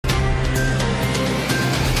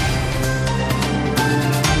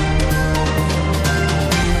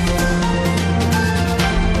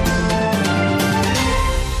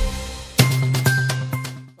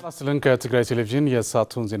አስለን ከትግራይ ቴሌቪዥን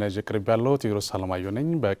የሳቱን ዜና ይቀርብ ያለው ቴዎድሮስ አለማየሁ ነኝ።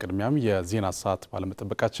 በቅድሚያም የዜና ሰዓት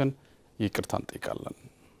ባለመጠበቃችን ይቅርታ እንጠይቃለን።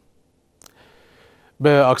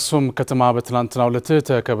 በአክሱም ከተማ በትናንትናው ዕለት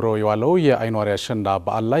ተከብሮ የዋለው የአይኗሪ አሸንዳ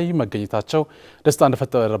በዓል ላይ መገኘታቸው ደስታ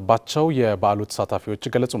እንደፈጠረባቸው የበዓሉ ተሳታፊዎች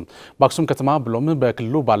ገለጹ። በአክሱም ከተማ ብሎም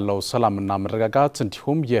በክልሉ ባለው ሰላምና መረጋጋት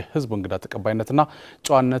እንዲሁም የህዝብ እንግዳ ተቀባይነትና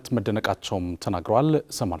ጨዋነት መደነቃቸውም ተናግረዋል።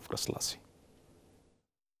 ሰማን ፍቅረስላሴ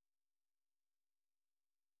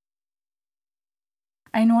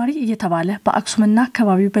አይኗሪ እየተባለ በአክሱምና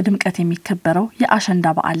አካባቢው በድምቀት የሚከበረው የአሸንዳ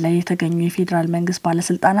በዓል ላይ የተገኙ የፌደራል መንግስት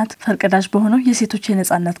ባለስልጣናት ፈርቀዳጅ በሆነው የሴቶች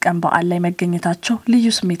የነጻነት ቀን በዓል ላይ መገኘታቸው ልዩ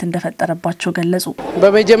ስሜት እንደፈጠረባቸው ገለጹ።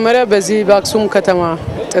 በመጀመሪያ በዚህ በአክሱም ከተማ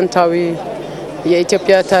ጥንታዊ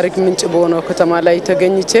የኢትዮጵያ ታሪክ ምንጭ በሆነው ከተማ ላይ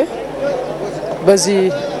ተገኝቼ በዚህ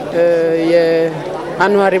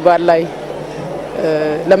የአንዋሪ በዓል ላይ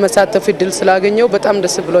ለመሳተፍ እድል ስላገኘው በጣም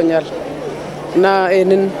ደስ ብሎኛል እና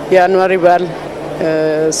ይህንን የአንዋሪ በዓል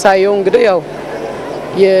ሳየው እንግዲህ ያው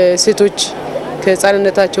የሴቶች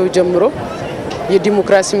ከህፃንነታቸው ጀምሮ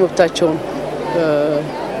የዲሞክራሲ መብታቸውን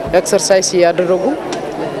ኤክሰርሳይዝ ያደረጉ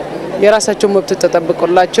የራሳቸው መብት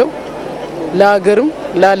ተጠብቆላቸው ለሀገርም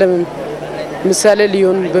ለዓለምም ምሳሌ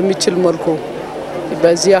ሊሆን በሚችል መልኩ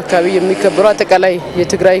በዚህ አካባቢ የሚከበረው አጠቃላይ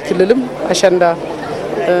የትግራይ ክልልም አሸንዳ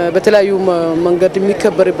በተለያዩ መንገድ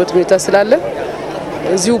የሚከበርበት ሁኔታ ስላለ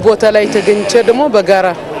እዚሁ ቦታ ላይ ተገኝቼ ደግሞ በጋራ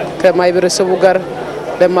ከማይበረሰቡ ጋር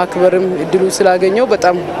ለማክበርም እድሉ ስላገኘው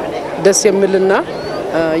በጣም ደስ የሚልና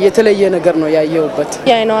የተለየ ነገር ነው ያየውበት።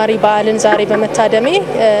 የአይኗሪ በዓልን ዛሬ በመታደሜ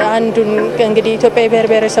አንዱን እንግዲህ ኢትዮጵያ የብሔር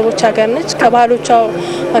ብሔረሰቦች ሀገር ነች። ከባህሎቿ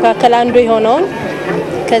መካከል አንዱ የሆነውን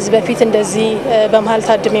ከዚህ በፊት እንደዚህ በመሃል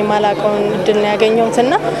ታድሜ ማላቀውን እድል ነው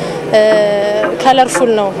ያገኘሁትና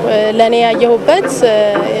ከለርፉል ነው ለኔ ያየሁበት።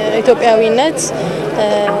 ኢትዮጵያዊነት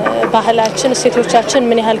ባህላችን እሴቶቻችን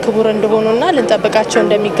ምን ያህል ክቡር እንደሆኑና ልንጠብቃቸው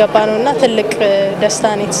እንደሚገባ ነውና ትልቅ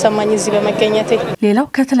ደስታ ነው የተሰማኝ እዚህ በመገኘቴ። ሌላው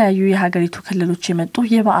ከተለያዩ የሀገሪቱ ክልሎች የመጡ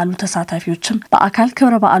የበዓሉ ተሳታፊዎችም በአካል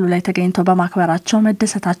ክብረ በዓሉ ላይ ተገኝተው በማክበራቸው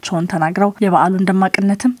መደሰታቸውን ተናግረው የበዓሉን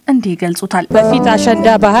ደማቅነትም እንዲህ ይገልጹታል። በፊት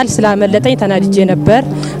አሸንዳ ባህል ስላመለጠኝ ተናድጄ ነበር።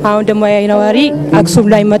 አሁን ደግሞ የአይኗሪ አክሱም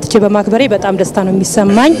ላይ መጥቼ በማክበሬ በጣም ደስታ ነው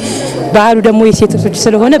የሚሰማኝ። በዓሉ ደግሞ የሴቶች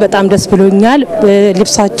ስለሆነ በጣም ደስ ብሎኛል።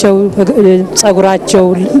 ልብሳቸው፣ ጸጉራቸው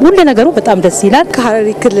ሁሉ ነገሩ በጣም ደስ ይላል። ከሐረሪ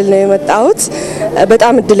ክልል ነው የመጣሁት።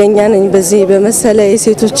 በጣም እድለኛ ነኝ በዚህ በመሰለ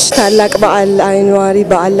የሴቶች ታላቅ በዓል አይኗሪ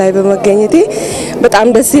በዓል ላይ በመገኘቴ በጣም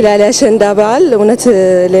ደስ ይላል። አሸንዳ በዓል እውነት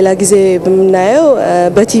ሌላ ጊዜ በመናየው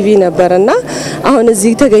በቲቪ ነበርና አሁን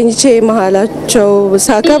እዚህ ተገኝቼ መሃላቸው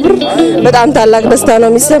ሳከብር በጣም ታላቅ ደስታ ነው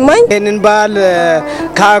የሚሰማኝ። ይሄንን በዓል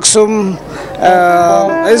ከአክሱም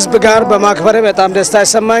ህዝብ ጋር በማክበር በጣም ደስታ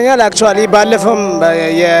ይሰማኛል። አክቹአሊ ባለፈም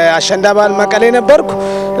የአሸንዳ በዓል መቀሌ ነበርኩ።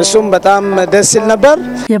 እሱም በጣም ደስ ይል ነበር።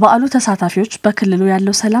 የበዓሉ ተሳታፊዎች በክልሉ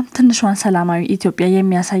ያለው ሰላም ትንሿን ሰላማዊ ኢትዮጵያ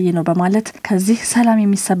የሚያሳይ ነው በማለት ከዚህ ሰላም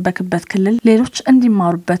የሚሰበክበት ክልል ሌሎች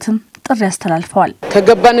እንዲማሩበትም ጥሪ ያስተላልፈዋል።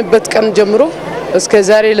 ከገባንበት ቀን ጀምሮ እስከ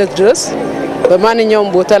ዛሬ ዕለት ድረስ በማንኛውም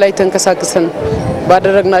ቦታ ላይ ተንቀሳቅሰን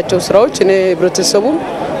ባደረግናቸው ስራዎች እኔ ህብረተሰቡ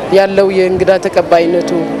ያለው የእንግዳ ተቀባይነቱ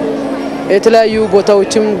የተለያዩ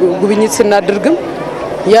ቦታዎችም ጉብኝት ስናደርግም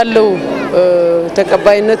ያለው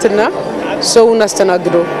ተቀባይነትና ሰውን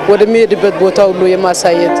አስተናግዶ ወደሚሄድበት ቦታ ሁሉ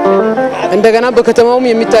የማሳየት እንደገና በከተማውም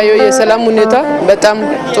የሚታየው የሰላም ሁኔታ በጣም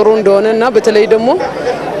ጥሩ እንደሆነና በተለይ ደግሞ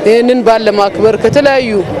ይህንን በዓል ለማክበር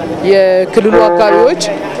ከተለያዩ የክልሉ አካባቢዎች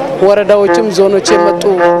ወረዳዎችም ዞኖች የመጡ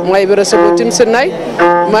ማይበረሰቦችን ስናይ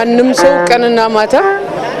ማንም ሰው ቀንና ማታ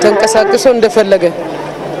ተንቀሳቅሶ እንደፈለገ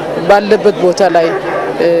ባለበት ቦታ ላይ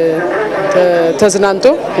ተዝናንቶ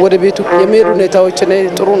ወደ ቤቱ የሚሄዱ ሁኔታዎች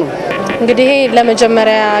ጥሩ ነው። እንግዲህ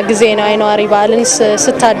ለመጀመሪያ ጊዜ ነው አይኗሪ በዓልን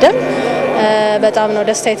ስታደም በጣም ነው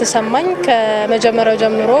ደስታ የተሰማኝ። ከመጀመሪያው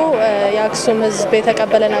ጀምሮ የአክሱም ህዝብ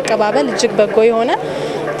የተቀበለን አቀባበል እጅግ በጎ የሆነ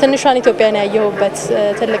ትንሿን ኢትዮጵያን ያየሁበት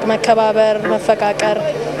ትልቅ መከባበር፣ መፈቃቀር፣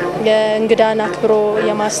 የእንግዳን አክብሮ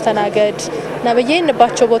የማስተናገድ እና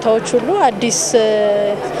በየንባቸው ቦታዎች ሁሉ አዲስ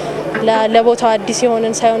ለቦታው አዲስ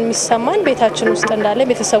የሆነን ሳይሆን የሚሰማን ቤታችን ውስጥ እንዳለ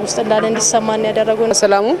ቤተሰብ ውስጥ እንዳለ እንዲሰማን ያደረጉን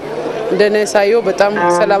ሰላሙ እንደኔ ሳይዮ በጣም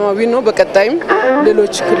ሰላማዊ ነው። በቀጣይም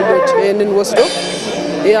ሌሎች ክልሎች ይሄንን ወስዶ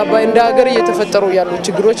እንደ ሀገር እየተፈጠሩ ያሉ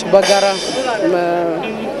ችግሮች በጋራ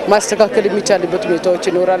ማስተካከል የሚቻልበት ሁኔታዎች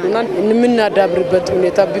ይኖራሉና እንምናዳብርበት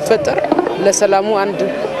ሁኔታ ቢፈጠር ለሰላሙ አንድ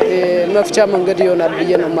መፍቻ መንገድ ይሆናል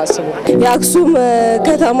ብዬ ነው ማስበው። የአክሱም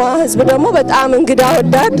ከተማ ህዝብ ደግሞ በጣም እንግዳ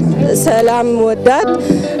ወዳድ፣ ሰላም ወዳድ፣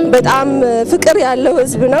 በጣም ፍቅር ያለው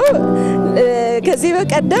ህዝብ ነው። ከዚህ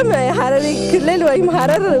በቀደም ሐረሪ ክልል ወይም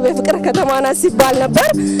ሐረር በፍቅር ከተማ ናት ሲባል ነበር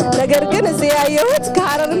ነገር ግን እዚህ ያየሁት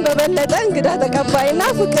ከሐረርም በበለጠ እንግዳ ተቀባይና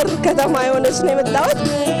ፍቅር ከተማ የሆነች ነው የመጣሁት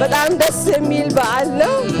በጣም ደስ የሚል በዓል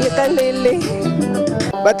ነው ይቀልልኝ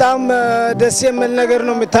በጣም ደስ የሚል ነገር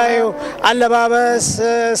ነው የምታየው አለባበስ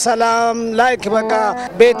ሰላም ላይክ በቃ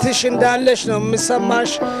ቤትሽ እንዳለሽ ነው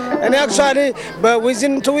የሚሰማሽ እኔ አክቹአሊ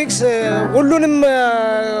በዊዝን 2 ዊክስ ሁሉንም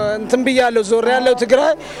እንትን ብያለሁ ዞር ያለው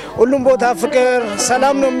ትግራይ ሁሉም ቦታ ፍቅር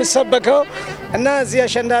ሰላም ነው የሚሰበከው እና እዚህ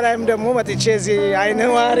አሸንዳ ላይም ደግሞ መጥቼ እዚህ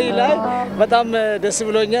አይነዋሪ ላይ በጣም ደስ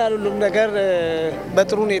ብሎኛል ሁሉም ነገር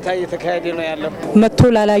በጥሩ ሁኔታ እየተካሄደ ነው ያለው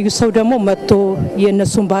መጥቶ ላላዩ ሰው ደግሞ መጥቶ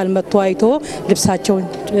የነሱን ባህል መጥቶ አይቶ ልብሳቸውን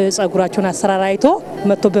ጸጉራቸውን አሰራር አይቶ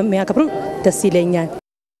መጥቶ በሚያከብሩ ደስ ይለኛል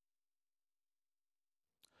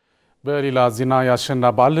በሌላ ዜና የአሸንዳ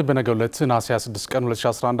በዓል በነገው ዕለት ነሐሴ 26 ቀን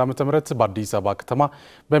 2011 ዓ.ም በአዲስ አበባ ከተማ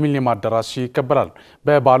በሚሊኒየም አዳራሽ ይከበራል።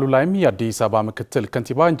 በበዓሉ ላይም የአዲስ አበባ ምክትል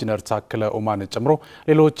ከንቲባ ኢንጂነር ታከለ ኡማን ጨምሮ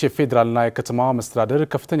ሌሎች የፌዴራልና የከተማ መስተዳድር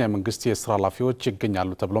ከፍተኛ የመንግስት የሥራ ኃላፊዎች ይገኛሉ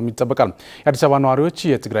ተብሎም ይጠበቃል። የአዲስ አበባ ነዋሪዎች፣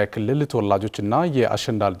 የትግራይ ክልል ተወላጆችና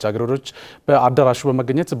የአሸንዳ ልጃገረዶች በአዳራሹ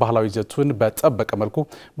በመገኘት ባህላዊ ይዘቱን በጠበቀ መልኩ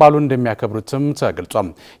በዓሉን እንደሚያከብሩትም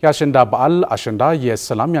ተገልጿል። የአሸንዳ በዓል አሸንዳ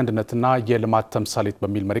የሰላም የአንድነትና የልማት ተምሳሌት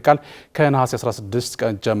በሚል መሪ ቃል ከነሐሴ 16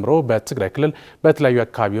 ቀን ጀምሮ በትግራይ ክልል በተለያዩ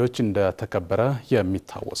አካባቢዎች እንደተከበረ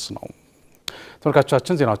የሚታወስ ነው።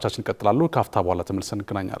 ተመልካቾቻችን ዜናዎቻችን ይቀጥላሉ። ካፍታ በኋላ ተመልሰን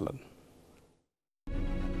እንገናኛለን።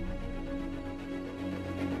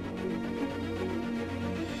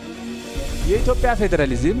 የኢትዮጵያ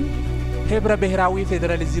ፌደራሊዝም ህብረ ብሔራዊ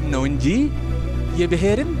ፌደራሊዝም ነው እንጂ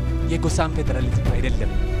የብሔርም የጎሳም ፌደራሊዝም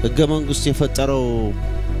አይደለም። ህገ መንግስቱ የፈጠረው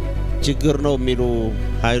ችግር ነው የሚሉ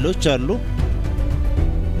ኃይሎች አሉ።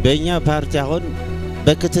 በእኛ ፓርቲ አሁን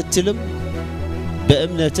በክትትልም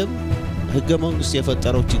በእምነትም ህገ መንግስቱ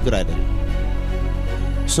የፈጠረው ችግር አይደለም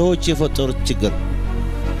ሰዎች የፈጠሩት ችግር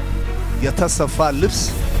የተሰፋ ልብስ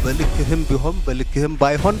በልክህም ቢሆን በልክህም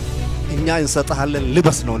ባይሆን እኛ እንሰጣለን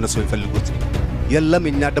ልበስ ነው እነሱ ይፈልጉት የለም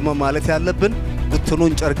እኛ ደሞ ማለት ያለብን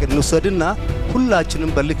ብትኑን ጨርቅ እንውሰድና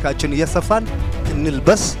ሁላችንም በልካችን እየሰፋን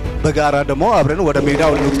እንልበስ በጋራ ደሞ አብረን ወደ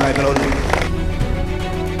ሜዳው እንውጣ ይላሉ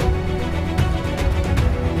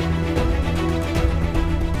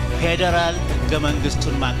ፌደራል ህገ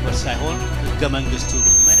መንግስቱን ማክበር ሳይሆን ህገ መንግስቱን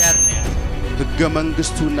መዳር ነው ያለው ህገ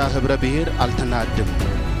መንግስቱና ህብረ ብሔር አልተናደም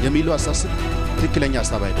የሚለው አሳስብ ትክክለኛ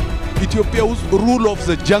ሐሳብ አይደለም ኢትዮጵያ ውስጥ ሩል ኦፍ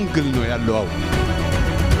ዘ ጃንግል ነው ያለው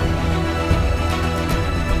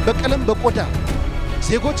በቀለም በቆዳ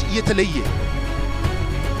ዜጎች እየተለየ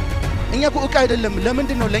እኛ እቃ አይደለም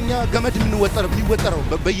ለምንድን ነው ለኛ ገመድ የሚወጠረው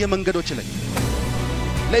በየመንገዶች ላይ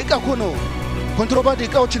ለእቃ እኮ ነው ኮንትሮባንድ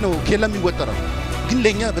እቃዎች ነው ኬላ የሚወጠረው ግን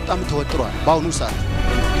ለኛ በጣም ተወጥሯል ባሁኑ ሰዓት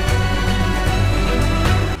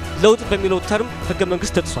ለውጥ በሚለው ተርም ህገ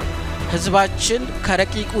መንግስት ተጥሷል ህዝባችን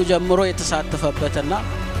ከረቂቁ ጀምሮ የተሳተፈበትና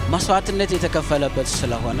መስዋዕትነት የተከፈለበት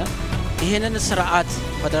ስለሆነ ይሄንን ስርዓት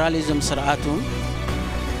ፌደራሊዝም ስርዓቱን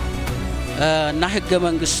እና ህገ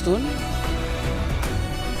መንግስቱን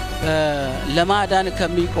ለማዳን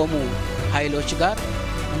ከሚቆሙ ኃይሎች ጋር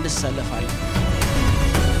እንሰለፋለን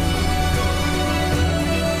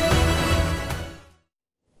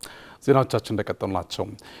ዜናዎቻችን እንደቀጠሉ ናቸው።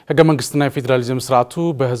 ህገ መንግስትና የፌደራሊዝም ስርዓቱ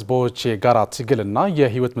በህዝቦች የጋራ ትግልና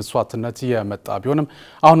የህይወት መስዋዕትነት የመጣ ቢሆንም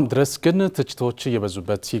አሁንም ድረስ ግን ትችቶች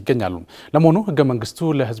እየበዙበት ይገኛሉ። ለመሆኑ ህገ መንግስቱ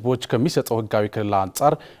ለህዝቦች ከሚሰጠው ህጋዊ ክልል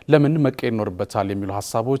አንጻር ለምን መቀየር ይኖርበታል የሚሉ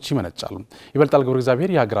ሀሳቦች ይመነጫሉ። ይበልጣል ገብረ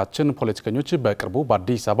እግዚአብሔር የሀገራችን ፖለቲከኞች በቅርቡ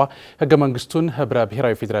በአዲስ አበባ ህገ መንግስቱን ህብረ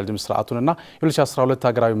ብሔራዊ ፌደራሊዝም ስርዓቱንና የ2012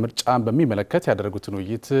 ሀገራዊ ምርጫን በሚመለከት ያደረጉትን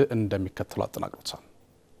ውይይት እንደሚከተለው አጠናቅረዋል።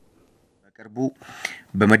 በቅርቡ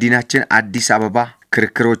በመዲናችን አዲስ አበባ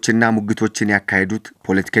ክርክሮችና ሙግቶችን ያካሄዱት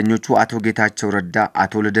ፖለቲከኞቹ አቶ ጌታቸው ረዳ፣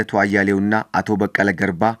 አቶ ልደቱ አያሌውና አቶ በቀለ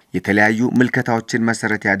ገርባ የተለያዩ ምልከታዎችን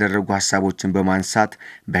መሰረት ያደረጉ ሐሳቦችን በማንሳት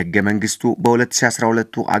በህገ መንግስቱ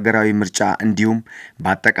በ2012 አገራዊ ምርጫ እንዲሁም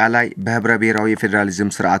በአጠቃላይ በህብረ ብሔራዊ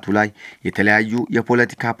ፌደራሊዝም ስርዓቱ ላይ የተለያዩ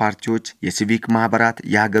የፖለቲካ ፓርቲዎች፣ የሲቪክ ማህበራት፣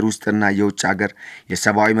 የሀገር ውስጥና የውጭ ሀገር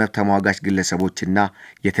የሰብአዊ መብት ተሟጋች ግለሰቦችና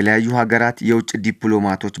የተለያዩ ሀገራት የውጭ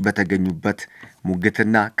ዲፕሎማቶች በተገኙበት ሙግትና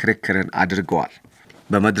ክርክርን አድርገዋል።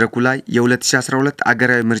 በመድረኩ ላይ የ2012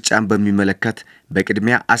 አገራዊ ምርጫን በሚመለከት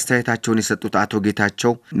በቅድሚያ አስተያየታቸውን የሰጡት አቶ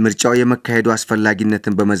ጌታቸው ምርጫው የመካሄዱ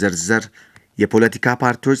አስፈላጊነትን በመዘርዘር የፖለቲካ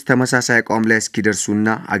ፓርቲዎች ተመሳሳይ አቋም ላይ እስኪደርሱና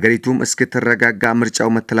አገሪቱም እስክትረጋጋ ምርጫው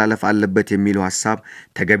መተላለፍ አለበት የሚለው ሐሳብ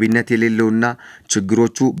ተገቢነት የሌለውና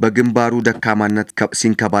ችግሮቹ በግንባሩ ደካማነት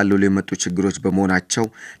ሲንከባለሉ የመጡ ችግሮች በመሆናቸው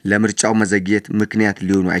ለምርጫው መዘግየት ምክንያት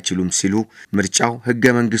ሊሆኑ አይችሉም ሲሉ ምርጫው ህገ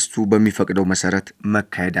መንግስቱ በሚፈቅደው መሰረት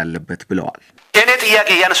መካሄድ አለበት ብለዋል። እኔ ጥያቄ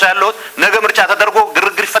ያነሳው ያለው ነገ ምርጫ ተደርጎ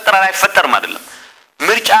ግርግር ይፈጠራል አይፈጠርም አይደለም።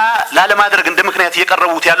 ምርጫ ላለማድረግ እንደ ምክንያት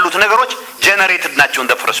እየቀረቡት ያሉት ነገሮች ጀነሬትድ ናቸው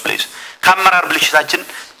እንደ ፈርስት ፕሌስ ከአመራር ብልሽታችን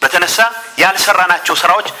በተነሳ ያልሰራናቸው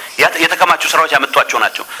ስራዎች የተከማቹ ስራዎች ያመጧቸው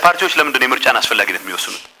ናቸው። ፓርቲዎች ለምንድን ነው የምርጫን አስፈላጊነት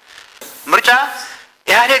የሚወስኑት? ምርጫ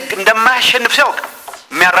ኢህአዴግ እንደማያሸንፍ ሲያውቅ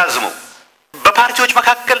የሚያራዝመው በፓርቲዎች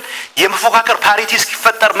መካከል የመፎካከር ፓሪቲ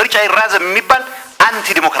እስኪፈጠር ምርጫ ይራዘም የሚባል አንቲ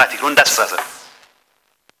ዲሞክራቲክ ነው እንዳስተሳሰብ።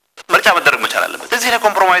 ምርጫ መደረግ መቻል አለበት። እዚህ ላይ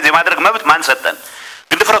ኮምፕሮማይዝ የማድረግ መብት ማን ሰጠን?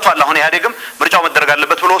 ግን ድፍረቱ አለ። አሁን ኢህአዴግም ምርጫው መደረግ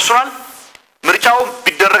አለበት ብሎ ወስኗል። ምርጫው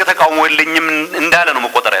ቢደረግ ተቃውሞ የለኝም እንዳለ ነው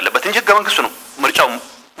መቆጠር ያለበት እንጂ ህገ መንግስቱ ነው ምርጫው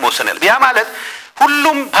መወሰን ያለበት። ያ ማለት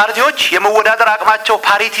ሁሉም ፓርቲዎች የመወዳደር አቅማቸው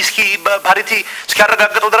ፓሪቲ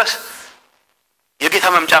እስኪያረጋግጡ ድረስ የጌታ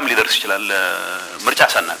መምጫም ሊደርስ ይችላል ምርጫ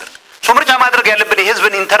ሳናደርግ። ምርጫ ማድረግ ያለብን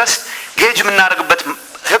የህዝብን ኢንተረስት ጌጅ የምናደርግበት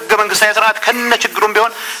ህገ መንግስታዊ ስርዓት ከነ ችግሩም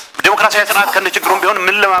ቢሆን ዲሞክራሲያዊ ስርዓት ከነ ችግሩም ቢሆን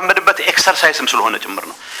ምን ለማመድበት ኤክሰርሳይስም ስለሆነ ጭምር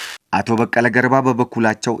ነው። አቶ በቀለ ገርባ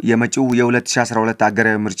በበኩላቸው የመጪው የ2012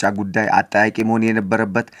 አገራዊ ምርጫ ጉዳይ አጠያቂ መሆን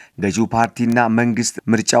የነበረበት ገዢው ፓርቲና መንግስት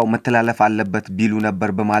ምርጫው መተላለፍ አለበት ቢሉ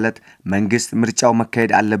ነበር በማለት መንግስት ምርጫው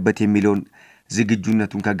መካሄድ አለበት የሚለውን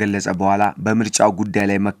ዝግጁነቱን ከገለጸ በኋላ በምርጫው ጉዳይ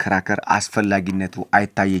ላይ መከራከር አስፈላጊነቱ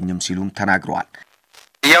አይታየኝም ሲሉም ተናግረዋል።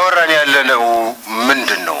 ያወራን ያለነው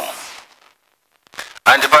ምንድነው?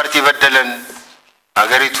 አንድ ፓርቲ በደለን፣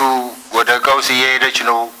 አገሪቱ ወደ ቀውስ እየሄደች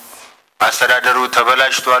ነው፣ አስተዳደሩ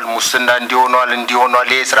ተበላሽቷል፣ ሙስና እንዲሆኗል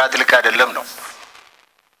ይሄ ስርዓት ልክ አይደለም ነው።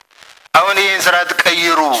 አሁን ይሄን ስርዓት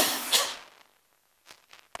ቀይሩ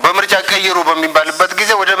በምርጫ ቀይሩ በሚባልበት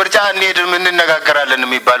ጊዜ ወደ ምርጫ እንሄድም እንነጋገራለን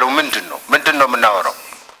የሚባለው ምንድነው የምናወራው?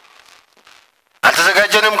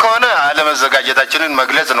 አልተዘጋጀንም ከሆነ አለመዘጋጀታችንን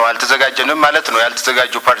መግለጽ ነው። አልተዘጋጀንም ማለት ነው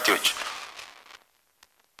ያልተዘጋጁ ፓርቲዎች።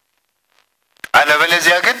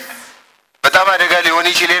 አለበለዚያ ግን በጣም አደጋ ሊሆን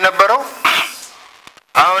ይችላል የነበረው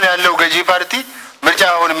አሁን ያለው ገዢ ፓርቲ ምርጫ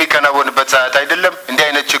አሁን የሚከናወንበት ሰዓት አይደለም፣ እንዲህ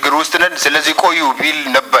አይነት ችግር ውስጥ ነን፣ ስለዚህ ቆዩ ቢል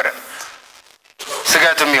ነበር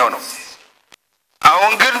ስጋት የሚሆነው።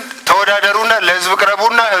 አሁን ግን ተወዳደሩና ለህዝብ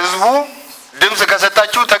ቅረቡና ህዝቡ ድምጽ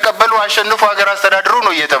ከሰጣችሁ ተቀበሉ፣ አሸንፉ፣ ሀገር አስተዳድሩ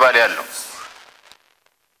ነው እየተባለ ያለው።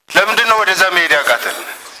 ለምንድነው ወደዛ መሄድ ያቃተን?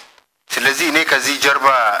 ስለዚህ እኔ ከዚህ ጀርባ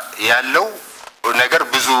ያለው ነገር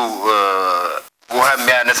ብዙ ውሃ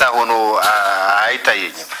የሚያነሳ ሆኖ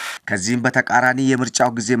አይታየኝም። ከዚህም በተቃራኒ የምርጫው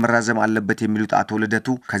ጊዜ መራዘም አለበት የሚሉት አቶ ልደቱ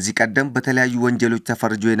ከዚህ ቀደም በተለያዩ ወንጀሎች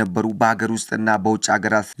ተፈርጆ የነበሩ በአገር ውስጥና በውጭ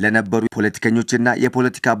ሀገራት ለነበሩ ፖለቲከኞችና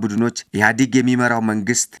የፖለቲካ ቡድኖች ኢህአዴግ የሚመራው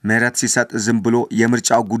መንግስት ምህረት ሲሰጥ ዝም ብሎ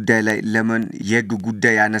የምርጫው ጉዳይ ላይ ለምን የህግ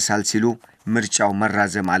ጉዳይ ያነሳል ሲሉ ምርጫው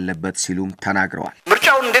መራዘም አለበት ሲሉም ተናግረዋል።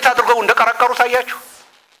 ምርጫውን እንዴት አድርገው እንደቀረቀሩ ታያችሁ።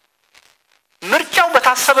 ምርጫው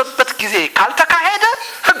በታሰበበት ጊዜ ካልተካሄደ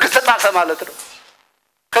ህግ ተጣሰ ማለት ነው።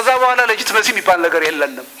 ከዛ በኋላ ለጂትመሲ የሚባል ነገር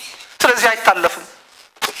የለንም። ስለዚህ አይታለፍም።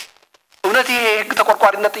 እውነት ይሄ ህግ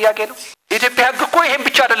ተቆርቋሪነት ጥያቄ ነው። የኢትዮጵያ ህግ እኮ ይሄን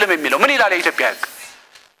ብቻ አይደለም የሚለው። ምን ይላል የኢትዮጵያ ህግ?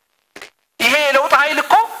 ይሄ የለውጥ ኃይል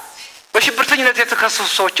እኮ በሽብርተኝነት የተከሰሱ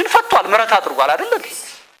ሰዎችን ፈቷል፣ ምህረት አድርጓል አይደል?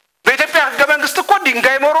 በኢትዮጵያ ህገ መንግስት እኮ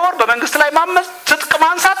ድንጋይ መወርወር፣ በመንግስት ላይ ማመጽ፣ ትጥቅ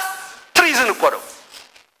ማንሳት ትሪዝን እኮ ነው።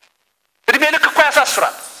 እድሜ ልክ እኮ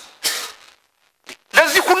ያሳስራል።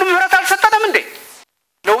 ለዚህ ሁሉ ምህረት አልሰጠንም እንዴ?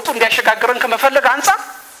 ለውጡ እንዲያሸጋግረን ከመፈለግ አንፃር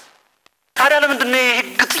ታዲያ ለምንድን ነው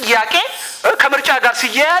የህግ ጥያቄ ከምርጫ ጋር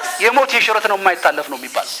ሲያያዝ የሞት የሽረት ነው የማይታለፍ ነው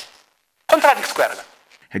የሚባል? ኮንትራዲክት እኮ ያደርጋል።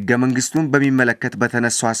 ህገ መንግስቱን በሚመለከት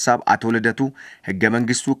በተነሳው ሐሳብ አቶ ልደቱ ህገ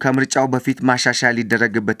መንግስቱ ከምርጫው በፊት ማሻሻያ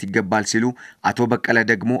ሊደረግበት ይገባል ሲሉ፣ አቶ በቀለ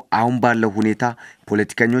ደግሞ አሁን ባለው ሁኔታ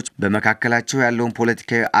ፖለቲከኞች በመካከላቸው ያለውን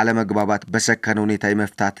ፖለቲካዊ አለመግባባት በሰከነ ሁኔታ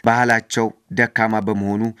የመፍታት ባህላቸው ደካማ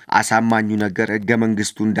በመሆኑ አሳማኙ ነገር ህገ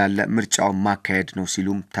መንግስቱ እንዳለ ምርጫውን ማካሄድ ነው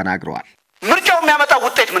ሲሉም ተናግረዋል። ምርጫው የሚያመጣው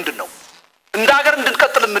ውጤት ምንድነው? እንደ ሀገር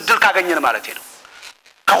እንድንቀጥል እድል ካገኘን ማለት ነው።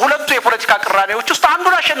 ከሁለቱ የፖለቲካ ቅራኔዎች ውስጥ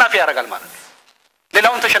አንዱን አሸናፊ ያደርጋል ማለት ነው፣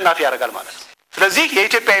 ሌላውን ተሸናፊ ያደርጋል ማለት ነው። ስለዚህ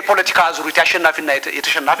የኢትዮጵያ የፖለቲካ አዙሪት ያሸናፊና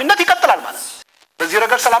የተሸናፊነት ይቀጥላል ማለት ነው። በዚህ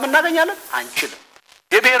ረገድ ሰላም እናገኛለን አንችልም።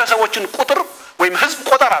 የብሔረሰቦችን ቁጥር ወይም ህዝብ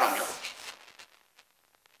ቆጠራ ነው የሚሆነው፣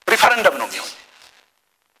 ሪፈረንደም ነው የሚሆነው።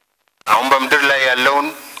 አሁን በምድር ላይ ያለውን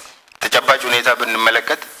ተጨባጭ ሁኔታ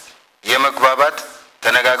ብንመለከት የመግባባት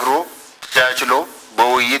ተነጋግሮ ተቻችሎ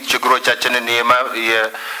በውይይት ችግሮቻችንን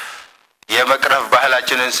የመቅረፍ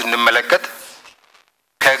ባህላችንን ስንመለከት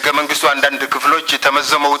ከህገ መንግስቱ አንዳንድ ክፍሎች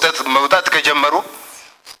ተመዘው መውጣት ከጀመሩ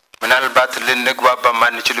ምናልባት ልንግባባ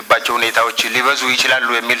ማንችልባቸው ሁኔታዎች ሊበዙ ይችላሉ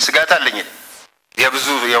የሚል ስጋት አለኝ።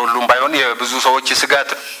 የሁሉም ባይሆን የብዙ ሰዎች ስጋት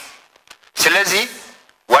ነው። ስለዚህ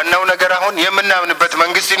ዋናው ነገር አሁን የምናምንበት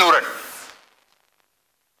መንግስት ይኑረን።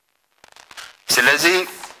 ስለዚህ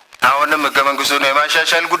አሁንም ህገ መንግስቱን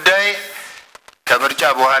የማሻሻል ጉዳይ ከምርጫ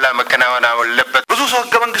በኋላ መከናወን አለበት። ብዙ ሰው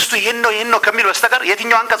ህገ መንግስቱ ይሄን ነው ከሚል በስተቀር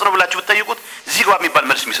የትኛው አንቀጽ ነው ብላችሁ ብትጠይቁት እዚህ ጋር የሚባል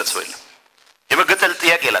መልስ የሚሰጥ ሰው የለም። የመገንጠል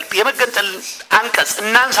ጥያቄ ይላል። የመገንጠል አንቀጽ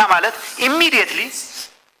እናንሳ ማለት ኢሚዲየትሊ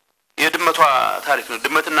የድመቷ ታሪክ ነው።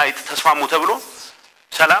 ድመትና አይጥ ተስማሙ ተብሎ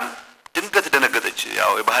ሰላም ድንገት ደነገጠች።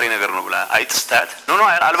 ያው የባህሪ ነገር ነው ብላ አይጥ ስታያት ኖ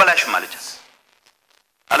አልበላሽም አለቻት።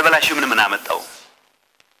 አልበላሽም ምን አመጣው?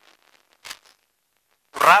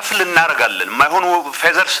 ራፍል እናረጋለን፣ የማይሆኑ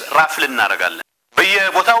ፌዘርስ ራፍል እናረጋለን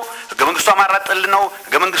በየቦታው። ህገ መንግስቱ አማራ ጠል ነው።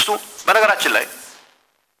 ህገ መንግስቱ በነገራችን ላይ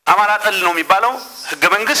አማራ ጠል ነው የሚባለው ህገ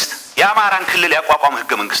መንግስት የአማራን ክልል ያቋቋመ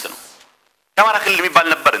ህገ መንግስት ነው። የአማራ ክልል የሚባል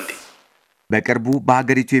ነበር እንዴ? በቅርቡ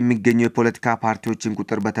በሀገሪቱ የሚገኙ የፖለቲካ ፓርቲዎችን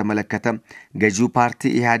ቁጥር በተመለከተ ገዢው ፓርቲ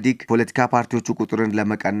ኢህአዴግ ፖለቲካ ፓርቲዎቹ ቁጥርን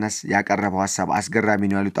ለመቀነስ ያቀረበው ሐሳብ አስገራሚ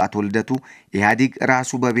ነው ያሉት አቶ ልደቱ ኢህአዴግ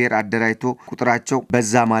ራሱ በብሔር አደራጅቶ ቁጥራቸው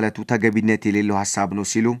በዛ ማለቱ ተገቢነት የሌለው ሐሳብ ነው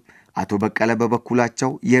ሲሉ አቶ በቀለ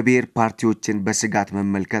በበኩላቸው የብሔር ፓርቲዎችን በስጋት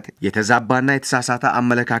መመልከት የተዛባና የተሳሳተ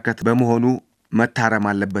አመለካከት በመሆኑ መታረም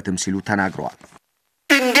አለበትም ሲሉ ተናግረዋል።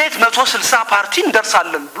 እንዴት 160 ፓርቲ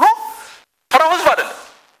እንደርሳለን ብሎ ፍራው ህዝብ አይደለም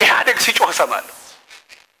ኢህአዴግ ሲጮህ ሰማለሁ።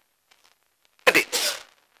 እንዴ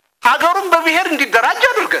ሀገሩን በብሔር እንዲደራጅ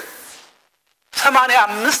አድርገን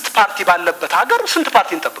 85 ፓርቲ ባለበት ሀገር ስንት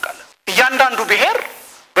ፓርቲ እንጠብቃለን? እያንዳንዱ ብሔር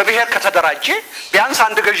በብሔር ከተደራጀ ቢያንስ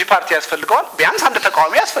አንድ ገዢ ፓርቲ ያስፈልገዋል፣ ቢያንስ አንድ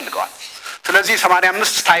ተቃዋሚ ያስፈልገዋል። ስለዚህ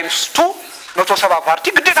 85 ታይምስ 2 170 ፓርቲ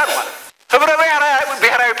ግዴታ ነው ማለት ነው። ህብረ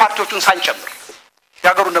ብሔራዊ ፓርቲዎችን ሳንጨምር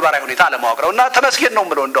የሀገሩን ነባራዊ ሁኔታ አለማወቅ ነው እና ተመስገን ነው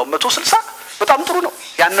የምለው። እንደውም 160 በጣም ጥሩ ነው፣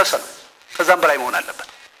 ያነሰ ነው፣ ከዛም በላይ መሆን አለበት።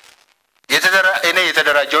 እኔ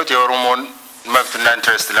የተደራጀሁት የኦሮሞን መብትና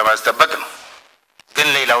ኢንትረስት ለማስጠበቅ ነው፣ ግን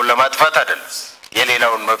ሌላውን ለማጥፋት አይደለም፣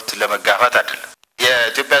 የሌላውን መብት ለመጋፋት አይደለም።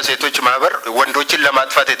 የኢትዮጵያ ሴቶች ማህበር ወንዶችን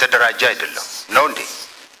ለማጥፋት የተደራጀ አይደለም ነው እንዴ?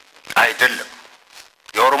 አይደለም።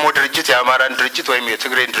 የኦሮሞ ድርጅት የአማራን ድርጅት ወይም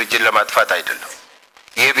የትግሬን ድርጅት ለማጥፋት አይደለም።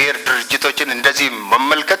 የብሔር ድርጅቶችን እንደዚህ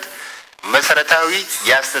መመልከት መሰረታዊ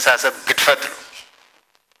የአስተሳሰብ ግድፈት ነው።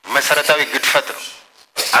 መሰረታዊ ግድፈት ነው።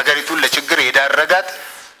 አገሪቱን ለችግር የዳረጋት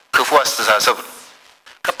ክፉ አስተሳሰብ ነው።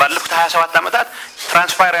 ከባለፉት 27 ዓመታት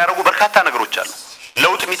ትራንስፋየር ያደረጉ በርካታ ነገሮች አሉ።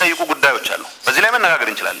 ለውጥ የሚጠይቁ ጉዳዮች አሉ። በዚህ ላይ መነጋገር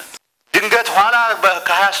እንችላለን። ድንገት ኋላ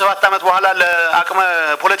ከ27 ዓመት በኋላ ለአቅመ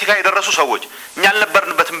ፖለቲካ የደረሱ ሰዎች እኛ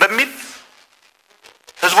አልነበርንበትም በሚል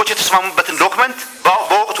ህዝቦች የተስማሙበትን ዶክመንት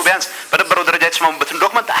በወቅቱ ቢያንስ በነበረው ደረጃ የተስማሙበትን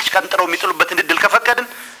ዶክመንት አሽቀንጥረው የሚጥሉበትን እድል ከፈቀድን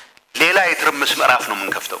ሌላ የትርምስ ምዕራፍ ነው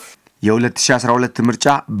የምንከፍተው። የ2012 ምርጫ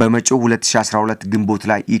በመጪው 2012 ግንቦት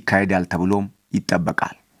ላይ ይካሄዳል ተብሎም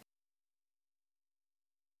ይጠበቃል።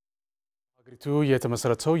 ሀገሪቱ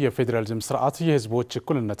የተመሰረተው የፌዴራሊዝም ስርዓት የህዝቦች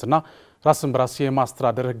እኩልነትና ራስን በራስ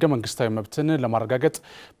የማስተዳደር ህገ መንግስታዊ መብትን ለማረጋገጥ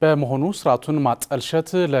በመሆኑ ስርዓቱን ማጠልሸት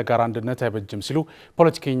ለጋራ አንድነት አይበጅም ሲሉ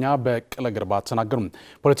ፖለቲከኛ በቀለ ገርባ ተናገሩ።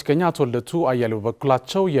 ፖለቲከኛ አቶ ልደቱ አያሌው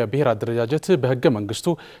በበኩላቸው የብሔር አደረጃጀት በህገ መንግስቱ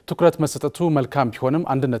ትኩረት መሰጠቱ መልካም ቢሆንም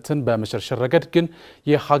አንድነትን በመሸርሸር ረገድ ግን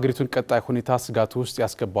የሀገሪቱን ቀጣይ ሁኔታ ስጋት ውስጥ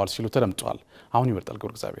ያስገባዋል ሲሉ ተደምጠዋል። አሁን ይመርጣል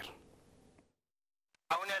ገብረ እግዚአብሔር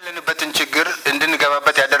አሁን ያለንበትን ችግር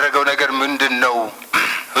እንድንገባበት ያደረገው ነገር ምንድነው?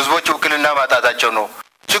 ህዝቦች ውክልና ማጣታቸው ነው።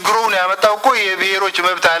 ችግሩን ያመጣው እኮ የብሔሮች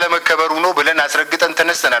መብት አለመከበሩ ነው ብለን አስረግጠን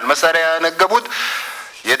ተነስተናል። መሳሪያ ያነገቡት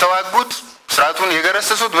የተዋጉት ስርዓቱን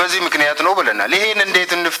የገረሰሱት በዚህ ምክንያት ነው ብለናል። ይሄን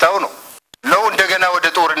እንዴት እንፍታው ነው? እንደገና ወደ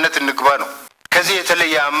ጦርነት እንግባ ነው? ከዚህ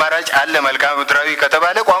የተለየ አማራጭ አለ? መልካም ምድራዊ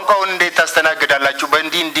ከተባለ ቋንቋውን እንዴት ታስተናግዳላችሁ?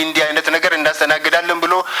 በእንዲህ አይነት ነገር እንዳስተናግዳለን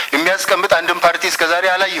ብሎ የሚያስቀምጥ አንድም ፓርቲ እስከዛሬ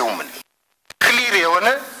አላየሁም። ክሊር የሆነ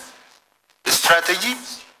ስትራቴጂ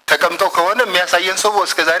ተቀምጦ ከሆነ የሚያሳየን ሰው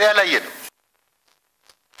እስከዛሬ አላየንም።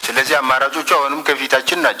 ስለዚህ አማራጮቹ አሁንም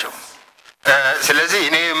ከፊታችን ናቸው። ስለዚህ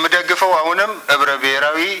እኔ የምደግፈው አሁንም ህብረ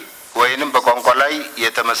ብሔራዊ ወይንም በቋንቋ ላይ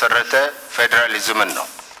የተመሰረተ ፌዴራሊዝምን ነው።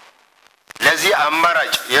 ለዚህ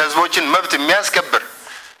አማራጭ የህዝቦችን መብት የሚያስከብር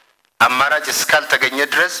አማራጭ እስካልተገኘ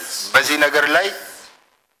ድረስ በዚህ ነገር ላይ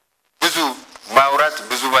ብዙ ማውራት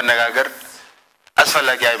ብዙ መነጋገር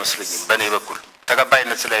አስፈላጊ አይመስልኝም። በእኔ በኩል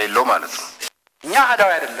ተቀባይነት ስለሌለው ማለት ነው። እኛ አህዳዊ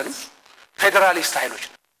አይደለንም፣ ፌዴራሊስት ኃይሎች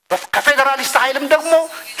ነን። ከፌዴራሊስት ኃይልም ደግሞ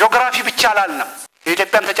ጂኦግራፊ ብቻ አላልንም።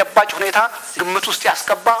 የኢትዮጵያን ተጨባጭ ሁኔታ ግምት ውስጥ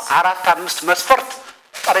ያስገባ 4-5 መስፈርት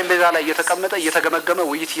ጠረጴዛ ላይ እየተቀመጠ እየተገመገመ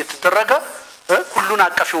ውይይት እየተደረገ ሁሉን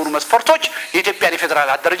አቀፍ የሆኑ መስፈርቶች የኢትዮጵያን የፌዴራል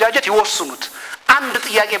አደረጃጀት ይወስኑት። አንድ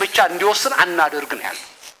ጥያቄ ብቻ እንዲወስን አናደርግ ነው ያለው።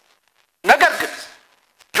 ነገር ግን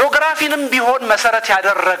ጂኦግራፊንም ቢሆን መሰረት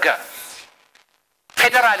ያደረገ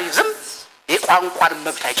ፌዴራሊዝም የቋንቋን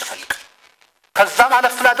መብት አይጨፈልቅም። ከዛ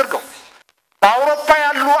ማለፍ አድርገው በአውሮፓ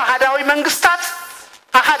ያሉ አህዳዊ መንግስታት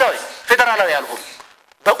አህዳዊ ፌዴራላዊ ያልሆኑ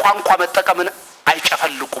በቋንቋ መጠቀምን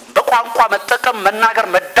አይጨፈልቁም። በቋንቋ መጠቀም መናገር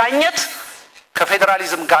መዳኘት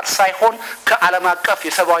ከፌዴራሊዝም ጋር ሳይሆን ከዓለም አቀፍ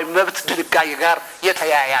የሰብአዊ መብት ድንጋጌ ጋር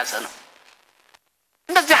የተያያዘ ነው።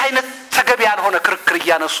 እንደዚህ አይነት ተገቢ ያልሆነ ክርክር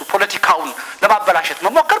እያነሱ ፖለቲካውን ለማበላሸት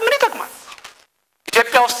መሞከር ምን ይጠቅማል?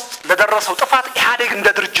 ኢትዮጵያ ውስጥ ለደረሰው ጥፋት ኢህአዴግ እንደ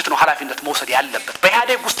ድርጅት ነው ኃላፊነት መውሰድ ያለበት።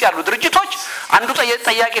 በኢህአዴግ ውስጥ ያሉ ድርጅቶች አንዱ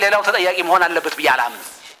ጠያቂ ሌላው ተጠያቂ መሆን አለበት ብዬ አላምንም።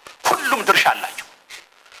 ሁሉም ድርሻ አላቸው።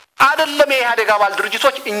 አይደለም የኢህአዴግ አባል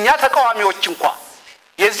ድርጅቶች እኛ ተቃዋሚዎች እንኳን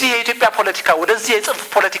የዚህ የኢትዮጵያ ፖለቲካ ወደዚህ የጽንፍ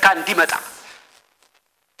ፖለቲካ እንዲመጣ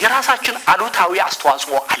የራሳችን አሉታዊ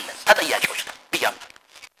አስተዋጽኦ አለ፣ ተጠያቂዎች ነን ብያም።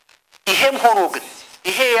 ይሄም ሆኖ ግን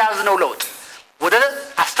ይሄ የያዝነው ለውጥ ወደ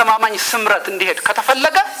አስተማማኝ ስምረት እንዲሄድ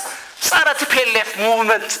ከተፈለገ ጸረ ቲፒኤልኤፍ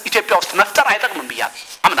ሙቭመንት ኢትዮጵያ ውስጥ መፍጠር አይጠቅምም ብያለሁ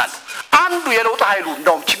አምናለሁ። አንዱ የለውጥ ኃይሉ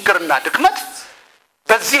እንደውም ችግርና ድክመት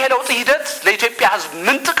በዚህ የለውጥ ሂደት ለኢትዮጵያ ሕዝብ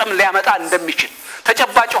ምን ጥቅም ሊያመጣ እንደሚችል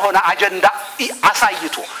ተጨባጭ የሆነ አጀንዳ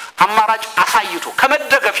አሳይቶ አማራጭ አሳይቶ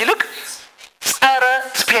ከመደገፍ ይልቅ ጸረ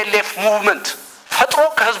ቲፒኤልኤፍ ሙቭመንት ፈጥሮ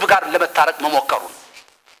ከህዝብ ጋር ለመታረቅ መሞከሩ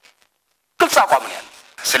ግልጽ አቋም ነው ያለው።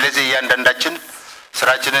 ስለዚህ እያንዳንዳችን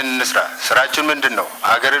ስራችንን እንስራ። ስራችን ምንድነው?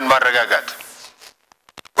 ሀገርን ማረጋጋት፣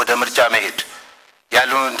 ወደ ምርጫ መሄድ፣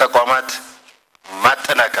 ያሉን ተቋማት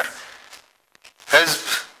ማጠናከር፣ ህዝብ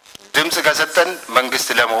ድምጽ ከሰጠን መንግስት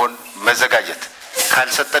ለመሆን መዘጋጀት፣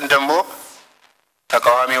 ካልሰጠን ደግሞ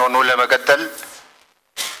ተቃዋሚ ሆኖ ለመቀጠል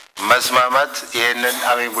መስማማት፣ ይሄንን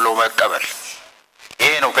አሜን ብሎ መቀበል።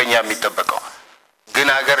 ይሄ ነው ከኛ የሚጠበቀው። ግን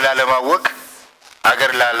ሀገር ላለማወቅ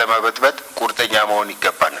ሀገር ላለመበጥበጥ ቁርጠኛ መሆን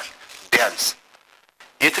ይገባናል። ቢያንስ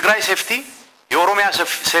የትግራይ ሴፍቲ፣ የኦሮሚያ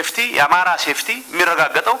ሴፍቲ፣ የአማራ ሴፍቲ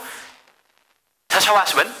የሚረጋገጠው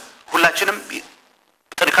ተሰባስበን ሁላችንም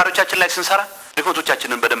ጥንካሬዎቻችን ላይ ስንሰራ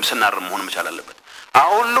ድክመቶቻችንን በደንብ ስናርም መሆን መቻል አለበት።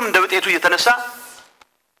 ሁሉም እንደ ብጤቱ እየተነሳ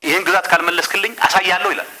ይሄን ግዛት ካልመለስክልኝ አሳያለሁ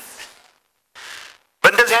ይላል።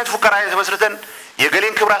 በእንደዚህ አይነት ፉከራ ተመስርተን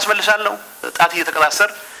የገሌን ክብር አስመልሳለሁ ጣት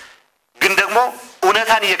እየተቀጣሰር ግን ደግሞ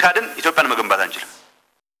እውነታን እየካድን ኢትዮጵያን መገንባት አንችልም።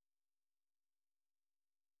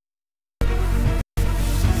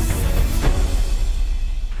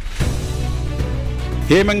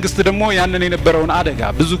 ይሄ መንግስት ደግሞ ያንን የነበረውን አደጋ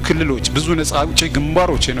ብዙ ክልሎች ብዙ ነፃ አውጪ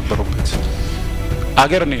ግንባሮች የነበሩበት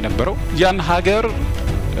አገር ነው የነበረው። ያን ሀገር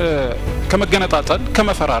ከመገነጣጠል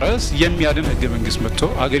ከመፈራረስ የሚያድን ህገ መንግስት መጥቶ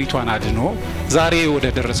አገሪቷን አድኖ ዛሬ ወደ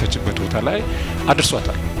ደረሰችበት ቦታ ላይ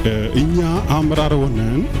አድርሷታል። እኛ አመራር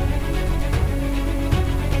ሆነን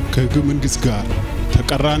ከህገ መንግስት ጋር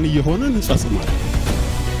ተቀራኒ የሆነ እንጻጽማለን።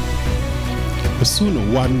 እሱ ነው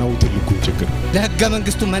ዋናው ትልቁ ችግር። ለህገ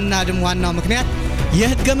መንግስቱ መናድም ዋናው ምክንያት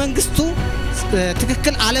የህገ መንግስቱ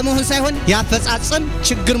ትክክል አለመሆን ሳይሆን ያፈጻጸም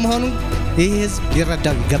ችግር መሆኑን ይህ ህዝብ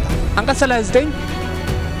ሊረዳው ይገባል። አንቀጽ 39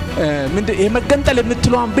 የመገንጠል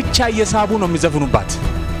የምትለዋን ብቻ እየሳቡ ነው የሚዘፍኑባት።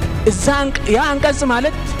 ያ አንቀጽ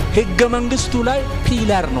ማለት ህገ መንግስቱ ላይ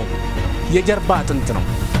ፒላር ነው፣ የጀርባ አጥንት ነው።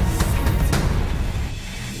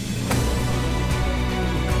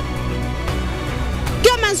 ህገ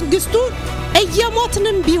መንግስቱ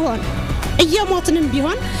እየሞትንም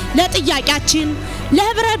ቢሆን ለጥያቄያችን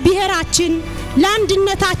ለህብረ ብሔራችን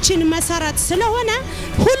ለአንድነታችን መሰረት ስለሆነ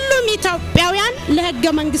ሁሉም ኢትዮጵያውያን ለህገ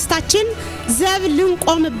መንግስታችን ዘብ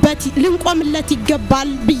ልንቆምለት ይገባል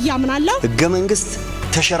ብያምናለሁ። ህገ መንግስት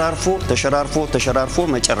ተሸራርፎ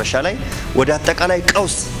መጨረሻ ላይ ወደ አጠቃላይ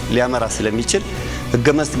ቀውስ ሊያመራ ስለሚችል ህገ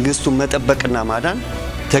መንግስቱን መጠበቅና ማዳን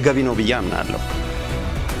ተገቢ ነው ብያምናለሁ።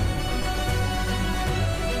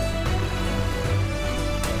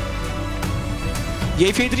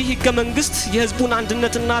 የኢፌድሪ ህገ መንግስት የህዝቡን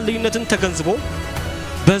አንድነትና ልዩነትን ተገንዝቦ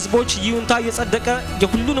በህዝቦች ይሁንታ የጸደቀ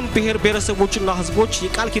የሁሉንም ብሔር ብሔረሰቦችና ህዝቦች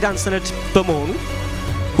የቃል ኪዳን ሰነድ በመሆኑ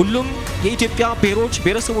ሁሉም የኢትዮጵያ ብሔሮች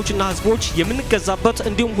ብሔረሰቦችና ህዝቦች የምንገዛበት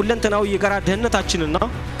እንዲሁም ሁለንተናዊ የጋራ ደህንነታችንና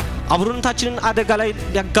አብሮነታችንን አደጋ ላይ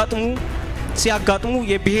ሲያጋጥሙ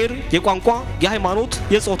የብሔር፣ የቋንቋ፣ የሃይማኖት፣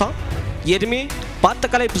 የጾታ፣ የእድሜ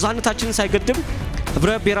በአጠቃላይ ብዝሃነታችንን ሳይገድብ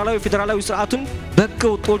ህብረ ብሔራዊ ፌዴራላዊ ስርዓቱን በህገ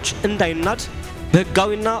ወጦች እንዳይናድ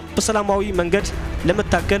በህጋዊና በሰላማዊ መንገድ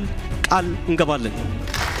ለመታገል ቃል እንገባለን።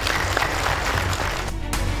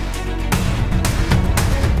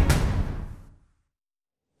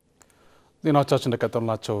 ዜናዎቻችን እንደቀጠሉ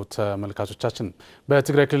ናቸው። ተመልካቾቻችን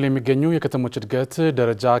በትግራይ ክልል የሚገኙ የከተሞች እድገት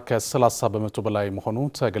ደረጃ ከ30 በመቶ በላይ መሆኑ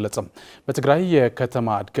ተገለጸ። በትግራይ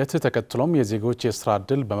የከተማ እድገት ተከትሎም የዜጎች የስራ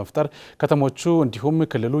ዕድል በመፍጠር ከተሞቹ እንዲሁም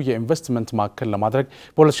ክልሉ የኢንቨስትመንት ማዕከል ለማድረግ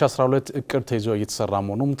በ2012 እቅድ ተይዞ እየተሰራ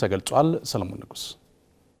መሆኑም ተገልጿል። ሰለሞን ንጉስ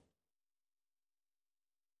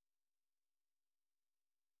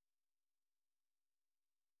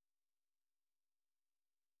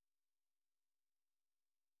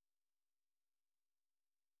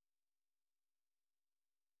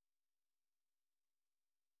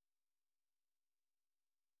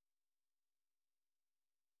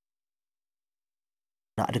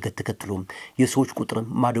እድገት ተከትሎም የሰዎች ቁጥር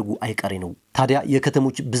ማደጉ አይቀሬ ነው ታዲያ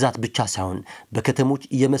የከተሞች ብዛት ብቻ ሳይሆን በከተሞች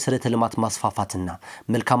የመሰረተ ልማት ማስፋፋትና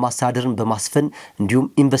መልካም አስተዳደርን በማስፈን እንዲሁም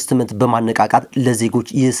ኢንቨስትመንት በማነቃቃት ለዜጎች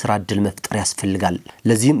የሥራ ዕድል መፍጠር ያስፈልጋል።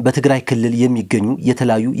 ለዚህም በትግራይ ክልል የሚገኙ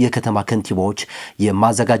የተለያዩ የከተማ ከንቲባዎች፣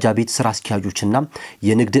 የማዘጋጃ ቤት ስራ አስኪያጆችና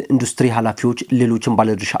የንግድ ኢንዱስትሪ ኃላፊዎች ሌሎችም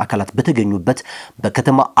ባለድርሻ አካላት በተገኙበት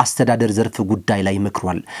በከተማ አስተዳደር ዘርፍ ጉዳይ ላይ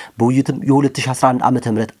መክሯል። በውይይቱም የ2011 ዓመተ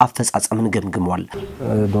ምህረት አፈጻጸምን ገምግሟል።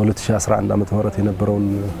 በ2011 ዓመተ ምህረት የነበረውን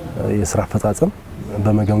የስራ አፈጻጸም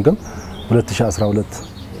በመገምገም 2012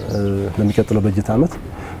 ለሚቀጥለው በጀት ዓመት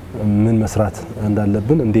ምን መስራት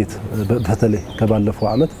እንዳለብን እንዴት በተለይ ከባለፈው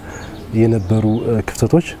ዓመት የነበሩ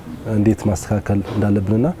ክፍተቶች እንዴት ማስተካከል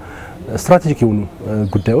እንዳለብንና ስትራቴጂክ የሆኑ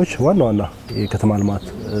ጉዳዮች ዋና የከተማ ልማት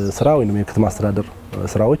ስራ ወይም የከተማ አስተዳደር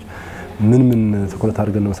ስራዎች ምን ትኩረት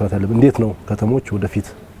አድርገን መስራት ያለብን፣ እንዴት ነው ከተሞች ወደፊት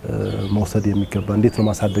መውሰድ የሚገባ፣ እንዴት ነው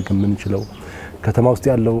ማሳደግ የምንችለው፣ ከተማ ውስጥ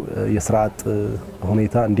ያለው የሥራ አጥ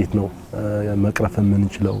ሁኔታ እንዴት ነው መቅረፍ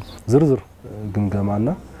የምንችለው፣ ዝርዝር ግምገማና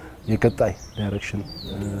የቀጣይ ዳይሬክሽን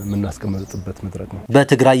የምናስቀምጥበት መድረክ ነው።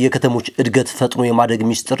 በትግራይ የከተሞች እድገት ፈጥኖ የማደግ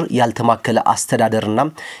ሚስጥር ያልተማከለ አስተዳደርና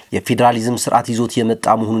የፌዴራሊዝም ስርዓት ይዞት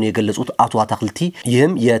የመጣ መሆኑን የገለጹት አቶ አታክልቲ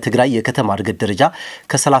ይህም የትግራይ የከተማ እድገት ደረጃ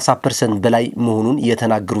ከ30% በላይ መሆኑን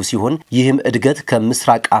የተናገሩ ሲሆን ይህም እድገት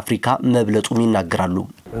ከምስራቅ አፍሪካ መብለጡም ይናገራሉ።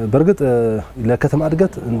 በርግጥ ለከተማ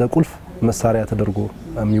እድገት እንደ ቁልፍ መሳሪያ ተደርጎ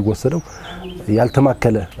የሚወሰደው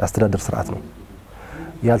ያልተማከለ አስተዳደር ስርዓት ነው።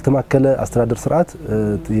 ያልተማከለ አስተዳደር ስርዓት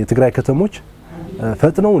የትግራይ ከተሞች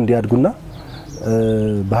ፈጥነው እንዲያድጉና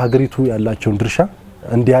በሀገሪቱ ያላቸውን ድርሻ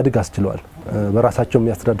እንዲያድግ አስችለዋል። በራሳቸው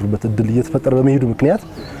የሚያስተዳድሩበት እድል እየተፈጠረ በመሄዱ ምክንያት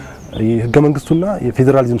የህገ መንግስቱና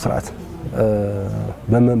የፌዴራሊዝም ስርዓት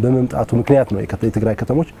በመምጣቱ ምክንያት ነው የትግራይ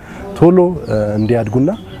ከተሞች ቶሎ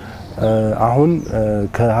እንዲያድጉና አሁን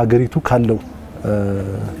ከሀገሪቱ ካለው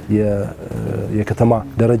የከተማ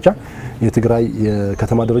ደረጃ የትግራይ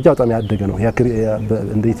የከተማ ደረጃ በጣም ያደገ ነው።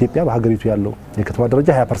 እንደ ኢትዮጵያ በሀገሪቱ ያለው የከተማ ደረጃ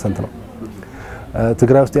 20% ነው።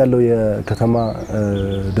 ትግራይ ውስጥ ያለው የከተማ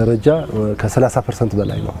ደረጃ ከ30%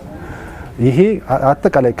 በላይ ነው። ይሄ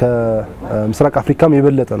አጠቃላይ ከምስራቅ አፍሪካም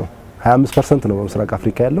የበለጠ ነው። 25% ነው በምስራቅ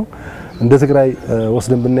አፍሪካ ያለው። እንደ ትግራይ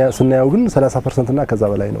ወስደን ስናየው ግን 30% እና ከዛ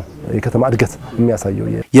በላይ ነው የከተማ እድገት የሚያሳየው።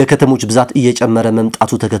 የከተሞች ብዛት እየጨመረ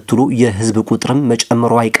መምጣቱ ተከትሎ የህዝብ ቁጥርም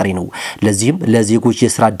መጨመሩ አይቀሬ ነው። ለዚህም ለዜጎች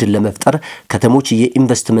የሥራ ዕድል ለመፍጠር ከተሞች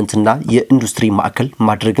የኢንቨስትመንትና የኢንዱስትሪ ማዕከል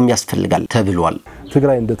ማድረግም ያስፈልጋል ተብሏል።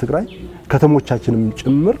 ትግራይ እንደ ትግራይ ከተሞቻችንም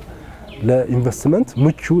ጭምር ለኢንቨስትመንት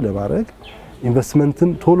ምቹ ለማድረግ ኢንቨስትመንትን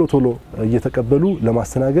ቶሎ እየተቀበሉ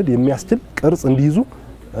ለማስተናገድ የሚያስችል ቅርጽ እንዲይዙ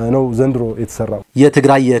ነው ዘንድሮ የተሰራው።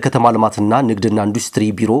 የትግራይ የከተማ ልማትና ንግድና ኢንዱስትሪ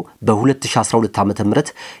ቢሮ በ2012 ዓ.ም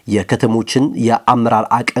የከተሞችን የአመራር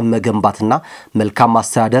አቅም መገንባትና መልካም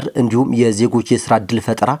አስተዳደር እንዲሁም የዜጎች የሥራ ዕድል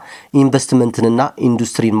ፈጠራ ኢንቨስትመንትንና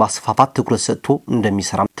ኢንዱስትሪን ማስፋፋት ትኩረት ሰጥቶ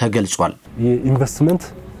እንደሚሰራ ተገልጿል። የኢንቨስትመንት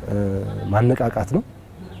ማነቃቃት ነው።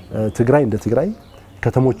 ትግራይ እንደ ትግራይ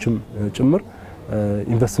ከተሞችም ጭምር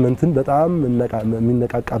ኢንቨስትመንትን በጣም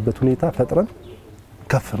የሚነቃቃበት ሁኔታ ፈጥረን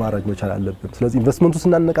ከፍ ማድረግ መቻል አለብን። ስለዚህ ኢንቨስትመንቱ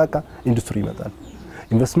ስናነቃቃ ኢንዱስትሪ ይመጣል።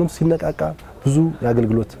 ኢንቨስትመንቱ ሲነቃቃ ብዙ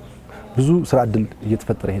የአገልግሎት ብዙ ስራ ዕድል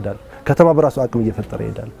እየተፈጠረ ይሄዳል። ከተማ በራሱ አቅም እየፈጠረ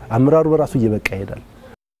ይሄዳል። አመራሩ በራሱ እየበቃ ይሄዳል።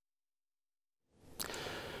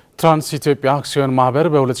 ትራንስ ኢትዮጵያ አክሲዮን ማህበር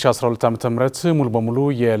በ2012 ዓ.ም ሙሉ በሙሉ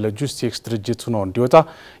የሎጂስቲክስ ድርጅት ሆኖ እንዲወጣ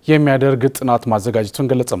የሚያደርግ ጥናት ማዘጋጀቱን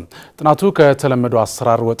ገለጸ። ጥናቱ ከተለመደው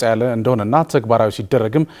አሰራር ወጣ ያለ እንደሆነና ተግባራዊ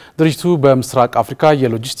ሲደረግም ድርጅቱ በምስራቅ አፍሪካ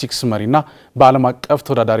የሎጂስቲክስ መሪና በዓለም አቀፍ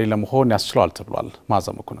ተወዳዳሪ ለመሆን ያስችላል ተብሏል።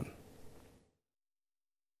 ማዘመኩን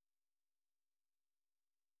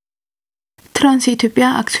ትራንስ ኢትዮጵያ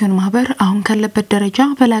አክሲዮን ማህበር አሁን ካለበት ደረጃ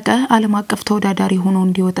በላቀ ዓለም አቀፍ ተወዳዳሪ ሆኖ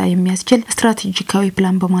እንዲወጣ የሚያስችል ስትራቴጂካዊ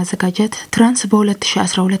ፕላን በማዘጋጀት ትራንስ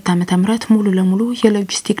በ2012 ዓ.ም ሙሉ ለሙሉ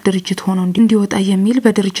የሎጂስቲክ ድርጅት ሆኖ እንዲወጣ የሚል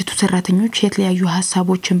በድርጅቱ ሰራተኞች የተለያዩ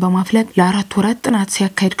ሐሳቦችን በማፍለቅ ለ4 ወራት ጥናት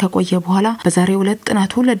ሲያካሂድ ከቆየ በኋላ በዛሬው ዕለት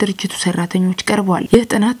ጥናቱ ለድርጅቱ ሰራተኞች ቀርቧል። ይህ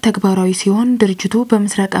ጥናት ተግባራዊ ሲሆን ድርጅቱ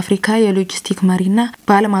በምስራቅ አፍሪካ የሎጂስቲክ መሪና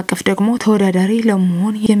በዓለም አቀፍ ደግሞ ተወዳዳሪ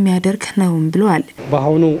ለመሆን የሚያደርግ ነው ብለዋል።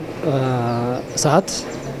 በአሁኑ ሰዓት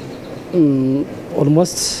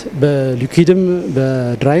ኦልሞስት በሊኩዊድም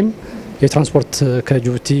በድራይም የትራንስፖርት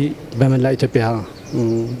ከጅቡቲ በመላ ኢትዮጵያ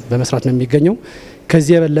በመስራት ነው የሚገኘው።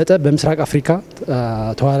 ከዚህ የበለጠ በምስራቅ አፍሪካ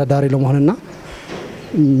ተወዳዳሪ ለመሆንና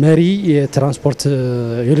መሪ የትራንስፖርት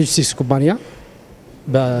የሎጂስቲክስ ኩባንያ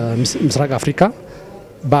በምስራቅ አፍሪካ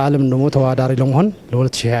በዓለም ደግሞ ተወዳዳሪ ለመሆን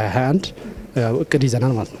ለ2021 እቅድ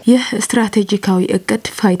ይዘናል ማለት ነው። ይህ ስትራቴጂካዊ እቅድ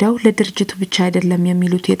ፋይዳው ለድርጅቱ ብቻ አይደለም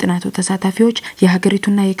የሚሉት የጥናቱ ተሳታፊዎች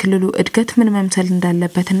የሀገሪቱና የክልሉ እድገት ምን መምሰል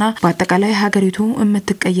እንዳለበትና በአጠቃላይ ሀገሪቱ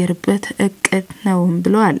የምትቀየርበት እቅድ ነው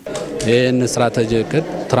ብለዋል። ይህን ስትራቴጂ እቅድ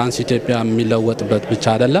ትራንስ ኢትዮጵያ የሚለወጥበት ብቻ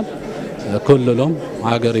አይደለም፣ ክልሉም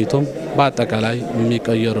ሀገሪቱም በአጠቃላይ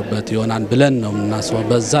የሚቀየሩበት ይሆናል ብለን ነው የምናስበው።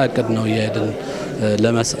 በዛ እቅድ ነው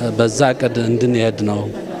በዛ እቅድ እንድንሄድ ነው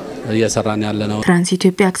እየሰራን ያለ ነው። ትራንስ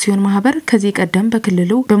ኢትዮጵያ አክሲዮን ማህበር ከዚህ ቀደም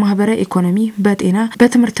በክልሉ በማህበራዊ ኢኮኖሚ፣ በጤና፣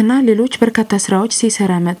 በትምህርትና ሌሎች በርካታ ስራዎች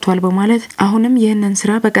ሲሰራ መጥቷል በማለት አሁንም ይህንን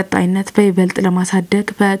ስራ በቀጣይነት በይበልጥ ለማሳደግ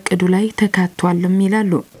በእቅዱ ላይ ተካቷልም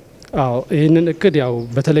ይላሉ። አዎ ይህንን እቅድ ያው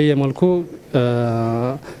በተለየ መልኩ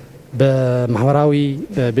በማህበራዊ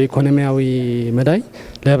በኢኮኖሚያዊ መዳይ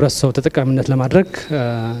ለህብረተሰቡ ተጠቃሚነት ለማድረግ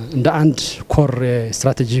እንደ አንድ ኮር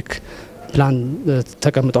ስትራቴጂክ ፕላን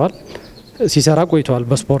ተቀምጠዋል። ሲሰራ ቆይቷል።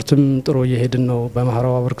 በስፖርትም ጥሩ እየሄድን ነው።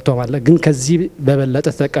 በማህበራዊ አበርክቶ ማለት ግን ከዚህ በበለጠ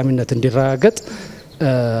ተጠቃሚነት እንዲረጋገጥ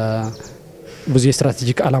ብዙ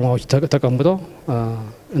የስትራቴጂክ ዓላማዎች ተቀምጠው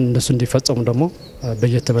እነሱ እንዲፈጸሙ ደግሞ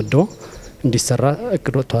በጀት ተመድቦ እንዲሰራ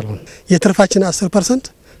እቅድ ወጥቷል። የትርፋችን 10%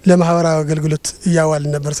 ለማህበራዊ አገልግሎት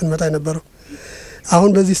እያዋልን ነበር ስንመጣ የነበረው።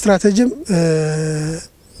 አሁን በዚህ ስትራቴጂም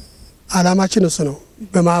ዓላማችን እሱ ነው።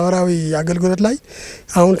 በማህበራዊ አገልግሎት ላይ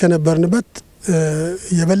አሁን ከነበርንበት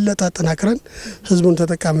የበለጠ አጠናክረን ህዝቡን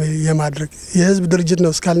ተጠቃሚ የማድረግ የህዝብ ድርጅት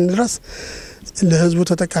ነው እስካልን ድረስ ለህዝቡ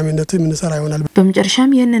ተጠቃሚነቱ የምንሰራ ይሆናል።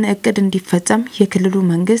 በመጨረሻም ይህንን እቅድ እንዲፈጸም የክልሉ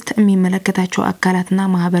መንግስት የሚመለከታቸው አካላትና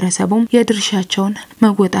ማህበረሰቡም የድርሻቸውን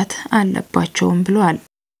መወጣት አለባቸውም ብለዋል።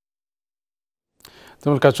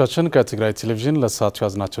 ተመልካቾቻችን ከትግራይ ቴሌቪዥን ለሰዓቱ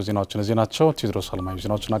ያዝናቸው ዜናዎች እነዚህ ናቸው። ቴዎድሮስ አለማየሁ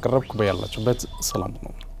ዜናዎችን አቀረብኩ። በያላችሁበት ሰላም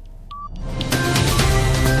ሁኑ።